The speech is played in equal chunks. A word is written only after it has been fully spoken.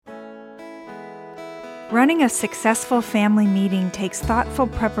Running a successful family meeting takes thoughtful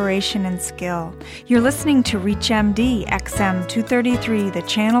preparation and skill. You're listening to ReachMD XM 233, the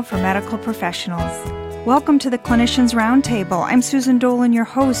channel for medical professionals. Welcome to the Clinicians Roundtable. I'm Susan Dolan, your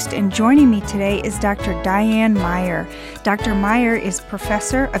host, and joining me today is Dr. Diane Meyer. Dr. Meyer is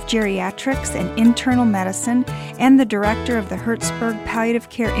professor of geriatrics and internal medicine and the director of the Hertzberg Palliative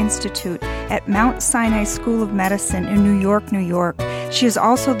Care Institute at Mount Sinai School of Medicine in New York, New York. She is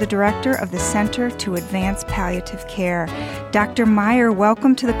also the director of the Center to Advance Palliative Care. Dr. Meyer,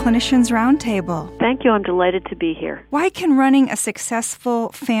 welcome to the Clinicians Roundtable. Thank you. I'm delighted to be here. Why can running a successful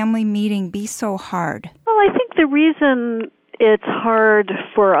family meeting be so hard? Well, I think the reason it's hard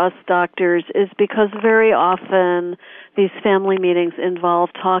for us doctors is because very often these family meetings involve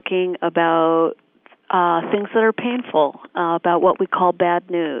talking about things that are painful, about what we call bad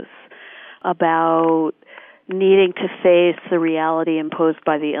news, about needing to face the reality imposed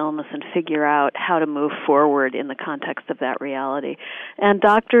by the illness and figure out how to move forward in the context of that reality. And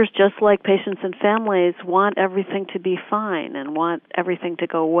doctors, just like patients and families, want everything to be fine and want everything to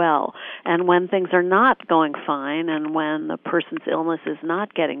go well. And when things are not going fine and when the person's illness is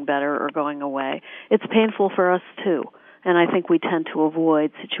not getting better or going away, it's painful for us too. And I think we tend to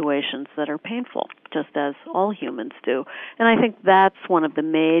avoid situations that are painful, just as all humans do. And I think that's one of the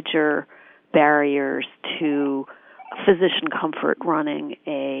major barriers to physician comfort running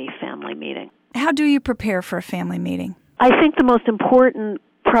a family meeting. How do you prepare for a family meeting? I think the most important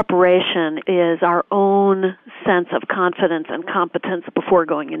preparation is our own sense of confidence and competence before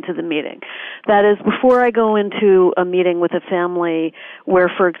going into the meeting. That is, before I go into a meeting with a family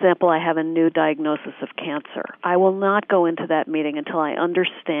where, for example, I have a new diagnosis of cancer, I will not go into that meeting until I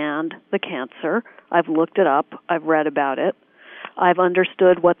understand the cancer. I've looked it up. I've read about it. I've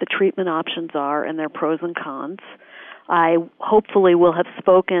understood what the treatment options are and their pros and cons. I hopefully will have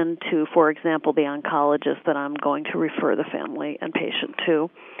spoken to, for example, the oncologist that I'm going to refer the family and patient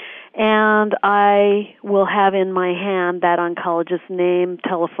to. And I will have in my hand that oncologist's name,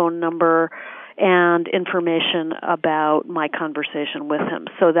 telephone number, and information about my conversation with him,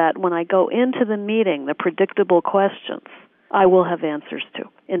 so that when I go into the meeting, the predictable questions, I will have answers to,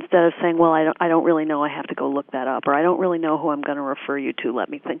 instead of saying, well, I don't really know, I have to go look that up, or I don't really know who I'm going to refer you to, let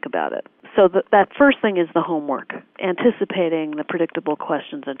me think about it. So that first thing is the homework, anticipating the predictable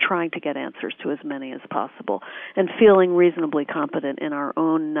questions and trying to get answers to as many as possible, and feeling reasonably competent in our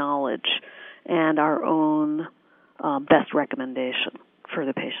own knowledge and our own best recommendation for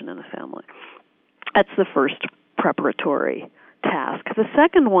the patient and the family. That's the first preparatory task. The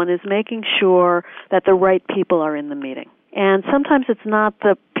second one is making sure that the right people are in the meeting. And sometimes it's not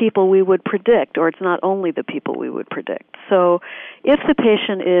the people we would predict, or it's not only the people we would predict. So if the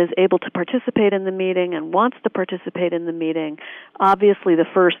patient is able to participate in the meeting and wants to participate in the meeting, obviously the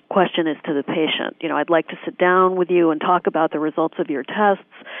first question is to the patient. I'd like to sit down with you and talk about the results of your tests,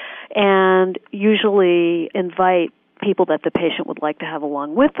 and usually invite people that the patient would like to have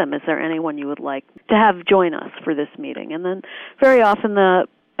along with them. Is there anyone you would like to have join us for this meeting? And then very often the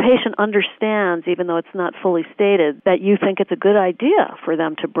patient understands, even though it's not fully stated, that you think it's a good idea for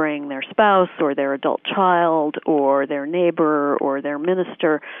them to bring their spouse or their adult child or their neighbor or their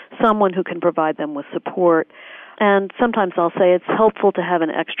minister, someone who can provide them with support. And sometimes I'll say it's helpful to have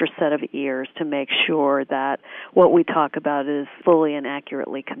an extra set of ears to make sure that what we talk about is fully and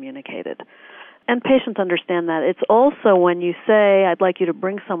accurately communicated. And patients understand that. It's also when you say, I'd like you to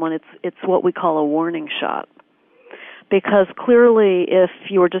bring someone, it's what we call a warning shot. Because clearly, if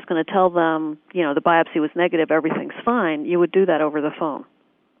you were just going to tell them, the biopsy was negative, everything's fine, you would do that over the phone.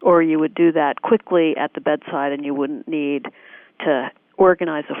 Or you would do that quickly at the bedside, and you wouldn't need to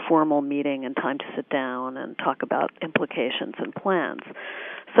organize a formal meeting and time to sit down and talk about implications and plans.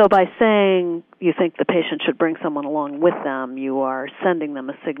 So by saying you think the patient should bring someone along with them, you are sending them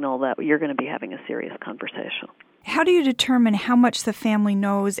a signal that you're going to be having a serious conversation. How do you determine how much the family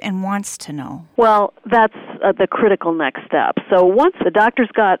knows and wants to know? Well, that's the critical next step. So once the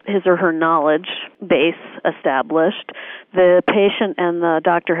doctor's got his or her knowledge base established, the patient and the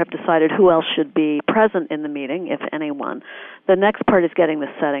doctor have decided who else should be present in the meeting, if anyone. The next part is getting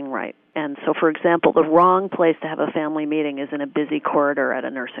the setting right. And so, for example, the wrong place to have a family meeting is in a busy corridor at a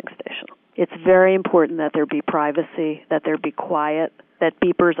nursing station. It's very important that there be privacy, that there be quiet, that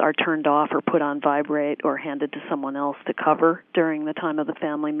beepers are turned off or put on vibrate or handed to someone else to cover during the time of the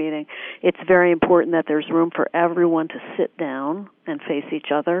family meeting. It's very important that there's room for everyone to sit down and face each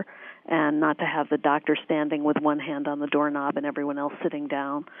other and not to have the doctor standing with one hand on the doorknob and everyone else sitting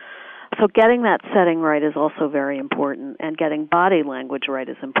down. So getting that setting right is also very important, and getting body language right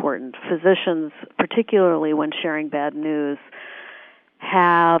is important. Physicians, particularly when sharing bad news,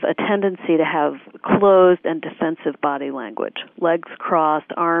 have a tendency to have closed and defensive body language, legs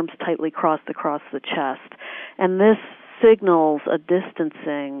crossed, arms tightly crossed across the chest. And this signals a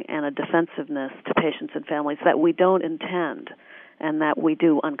distancing and a defensiveness to patients and families that we don't intend and that we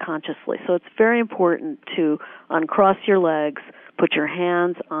do unconsciously. So it's very important to uncross your legs, put your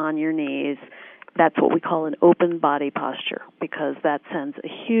hands on your knees. That's what we call an open body posture, because that sends a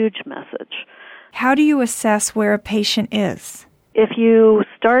huge message. How do you assess where a patient is? If you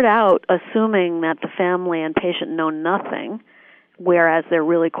start out assuming that the family and patient know nothing, whereas they're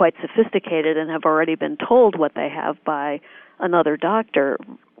really quite sophisticated and have already been told what they have by another doctor,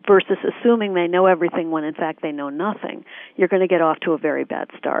 versus assuming they know everything when in fact they know nothing, you're going to get off to a very bad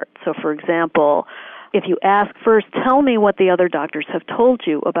start. So for example, if you ask first, tell me what the other doctors have told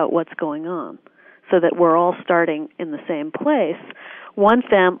you about what's going on, so that we're all starting in the same place. One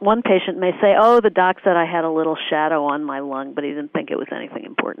patient may say, oh, the doc said I had a little shadow on my lung, but he didn't think it was anything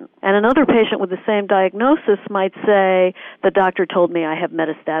important. And another patient with the same diagnosis might say, the doctor told me I have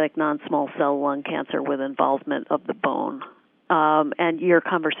metastatic non-small cell lung cancer with involvement of the bone. And your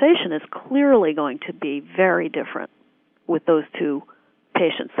conversation is clearly going to be very different with those two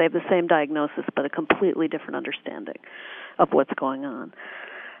patients. They have the same diagnosis, but a completely different understanding of what's going on.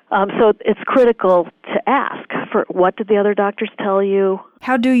 So it's critical to ask for, what did the other doctors tell you?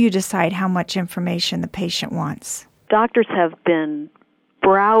 How do you decide how much information the patient wants? Doctors have been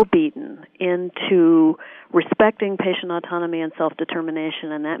browbeaten into respecting patient autonomy and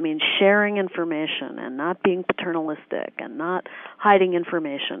self-determination, and that means sharing information and not being paternalistic and not hiding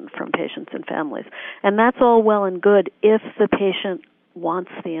information from patients and families. And that's all well and good if the patient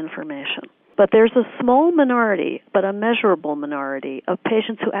wants the information. But there's a small minority, but a measurable minority, of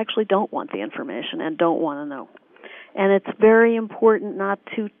patients who actually don't want the information and don't want to know. And it's very important not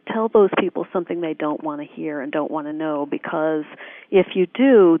to tell those people something they don't want to hear and don't want to know, because if you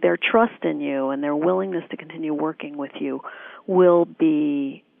do, their trust in you and their willingness to continue working with you will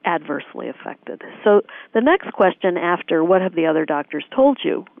be adversely affected. So the next question after what have the other doctors told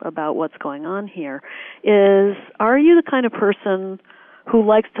you about what's going on here is, are you the kind of person who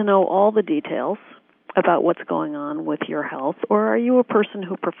likes to know all the details about what's going on with your health, or are you a person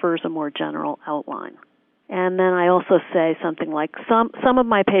who prefers a more general outline? And then I also say something like, some of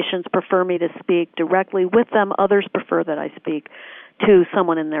my patients prefer me to speak directly with them, others prefer that I speak to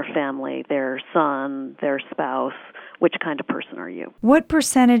someone in their family, their son, their spouse. Which kind of person are you? What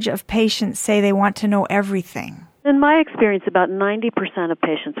percentage of patients say they want to know everything? In my experience, about 90% of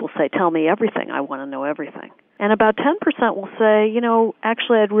patients will say, tell me everything, I want to know everything. And about 10% will say,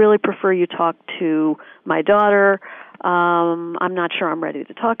 actually I'd really prefer you talk to my daughter. I'm not sure I'm ready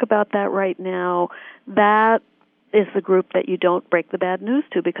to talk about that right now. That is the group that you don't break the bad news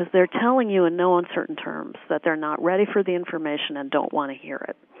to, because they're telling you in no uncertain terms that they're not ready for the information and don't want to hear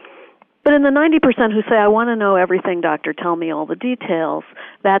it. But in the 90% who say, I want to know everything, doctor, tell me all the details,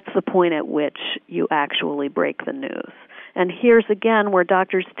 that's the point at which you actually break the news. And here's again where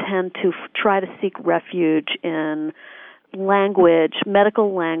doctors tend to try to seek refuge in language,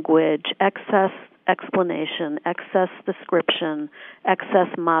 medical language, excess explanation, excess description, excess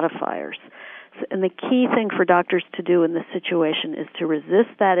modifiers. And the key thing for doctors to do in this situation is to resist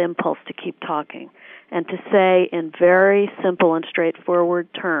that impulse to keep talking and to say in very simple and straightforward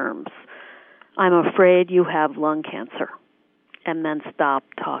terms, I'm afraid you have lung cancer, and then stop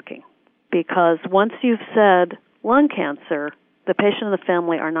talking. Because once you've said lung cancer, the patient and the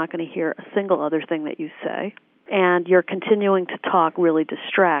family are not going to hear a single other thing that you say, and your continuing to talk really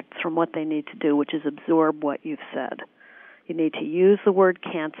distracts from what they need to do, which is absorb what you've said. You need to use the word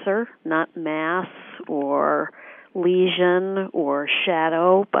cancer, not mass or lesion or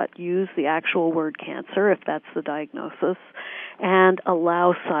shadow, but use the actual word cancer if that's the diagnosis, and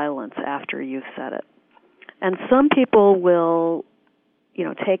allow silence after you've said it. And some people will,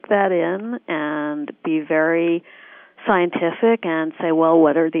 take that in and be very scientific and say, well,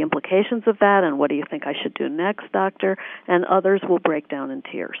 what are the implications of that, and what do you think I should do next, doctor? And others will break down in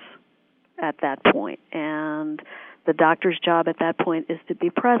tears at that point. And the doctor's job at that point is to be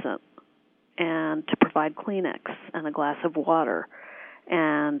present and to provide Kleenex and a glass of water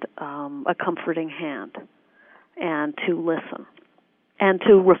and a comforting hand and to listen and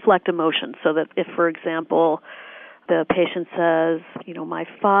to reflect emotion, so that if, for example, the patient says, my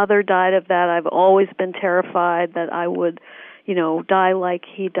father died of that, I've always been terrified that I would, die like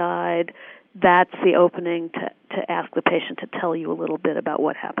he died, that's the opening to ask the patient to tell you a little bit about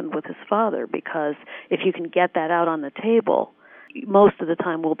what happened with his father, because if you can get that out on the table, most of the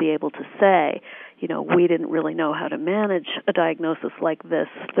time we'll be able to say, we didn't really know how to manage a diagnosis like this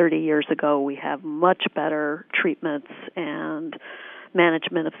 30 years ago. We have much better treatments and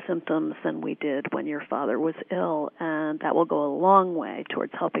management of symptoms than we did when your father was ill, and that will go a long way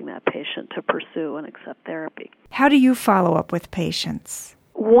towards helping that patient to pursue and accept therapy. How do you follow up with patients?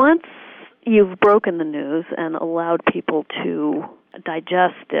 Once you've broken the news and allowed people to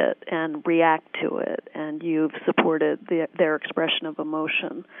digest it and react to it, and you've supported their expression of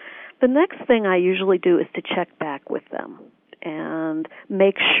emotion, the next thing I usually do is to check back with them and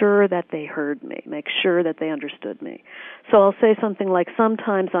make sure that they heard me, make sure that they understood me. So I'll say something like,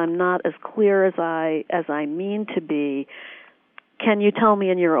 sometimes I'm not as clear as I mean to be. Can you tell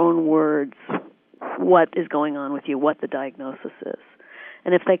me in your own words what is going on with you, what the diagnosis is?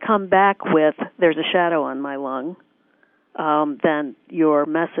 And if they come back with, there's a shadow on my lung, then your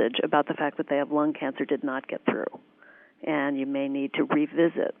message about the fact that they have lung cancer did not get through. And you may need to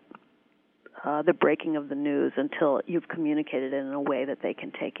revisit the breaking of the news until you've communicated it in a way that they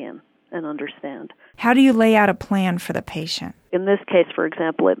can take in and understand. How do you lay out a plan for the patient? In this case, for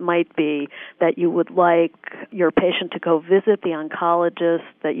example, it might be that you would like your patient to go visit the oncologist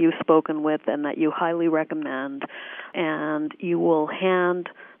that you've spoken with and that you highly recommend, and you will hand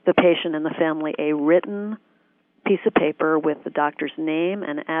the patient and the family a written piece of paper with the doctor's name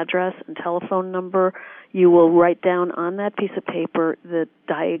and address and telephone number. You will write down on that piece of paper the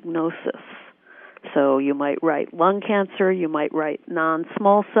diagnosis. So you might write lung cancer, you might write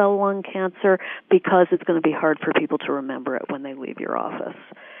non-small cell lung cancer, because it's going to be hard for people to remember it when they leave your office.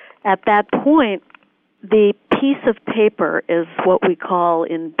 At that point, the piece of paper is what we call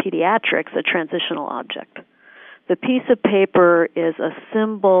in pediatrics a transitional object. The piece of paper is a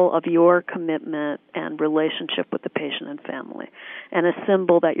symbol of your commitment and relationship with the patient and family, and a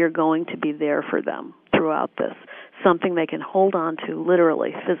symbol that you're going to be there for them throughout this, something they can hold on to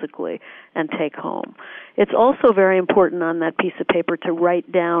literally, physically, and take home. It's also very important on that piece of paper to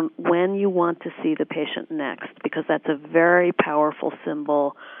write down when you want to see the patient next, because that's a very powerful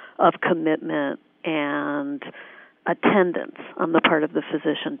symbol of commitment and attendance on the part of the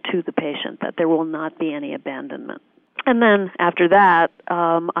physician to the patient, that there will not be any abandonment. And then after that,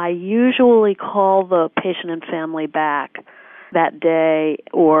 I usually call the patient and family back that day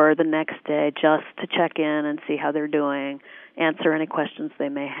or the next day just to check in and see how they're doing, answer any questions they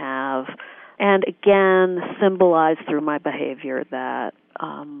may have, and again, symbolize through my behavior that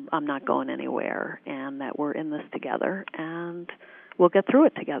I'm not going anywhere and that we're in this together and we'll get through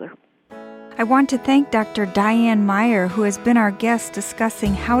it together. I want to thank Dr. Diane Meyer, who has been our guest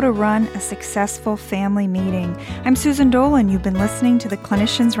discussing how to run a successful family meeting. I'm Susan Dolan. You've been listening to the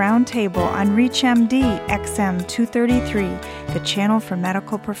Clinicians Roundtable on ReachMD XM 233, the channel for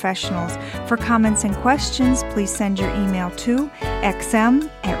medical professionals. For comments and questions, please send your email to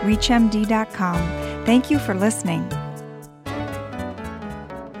xm@reachmd.com. Thank you for listening.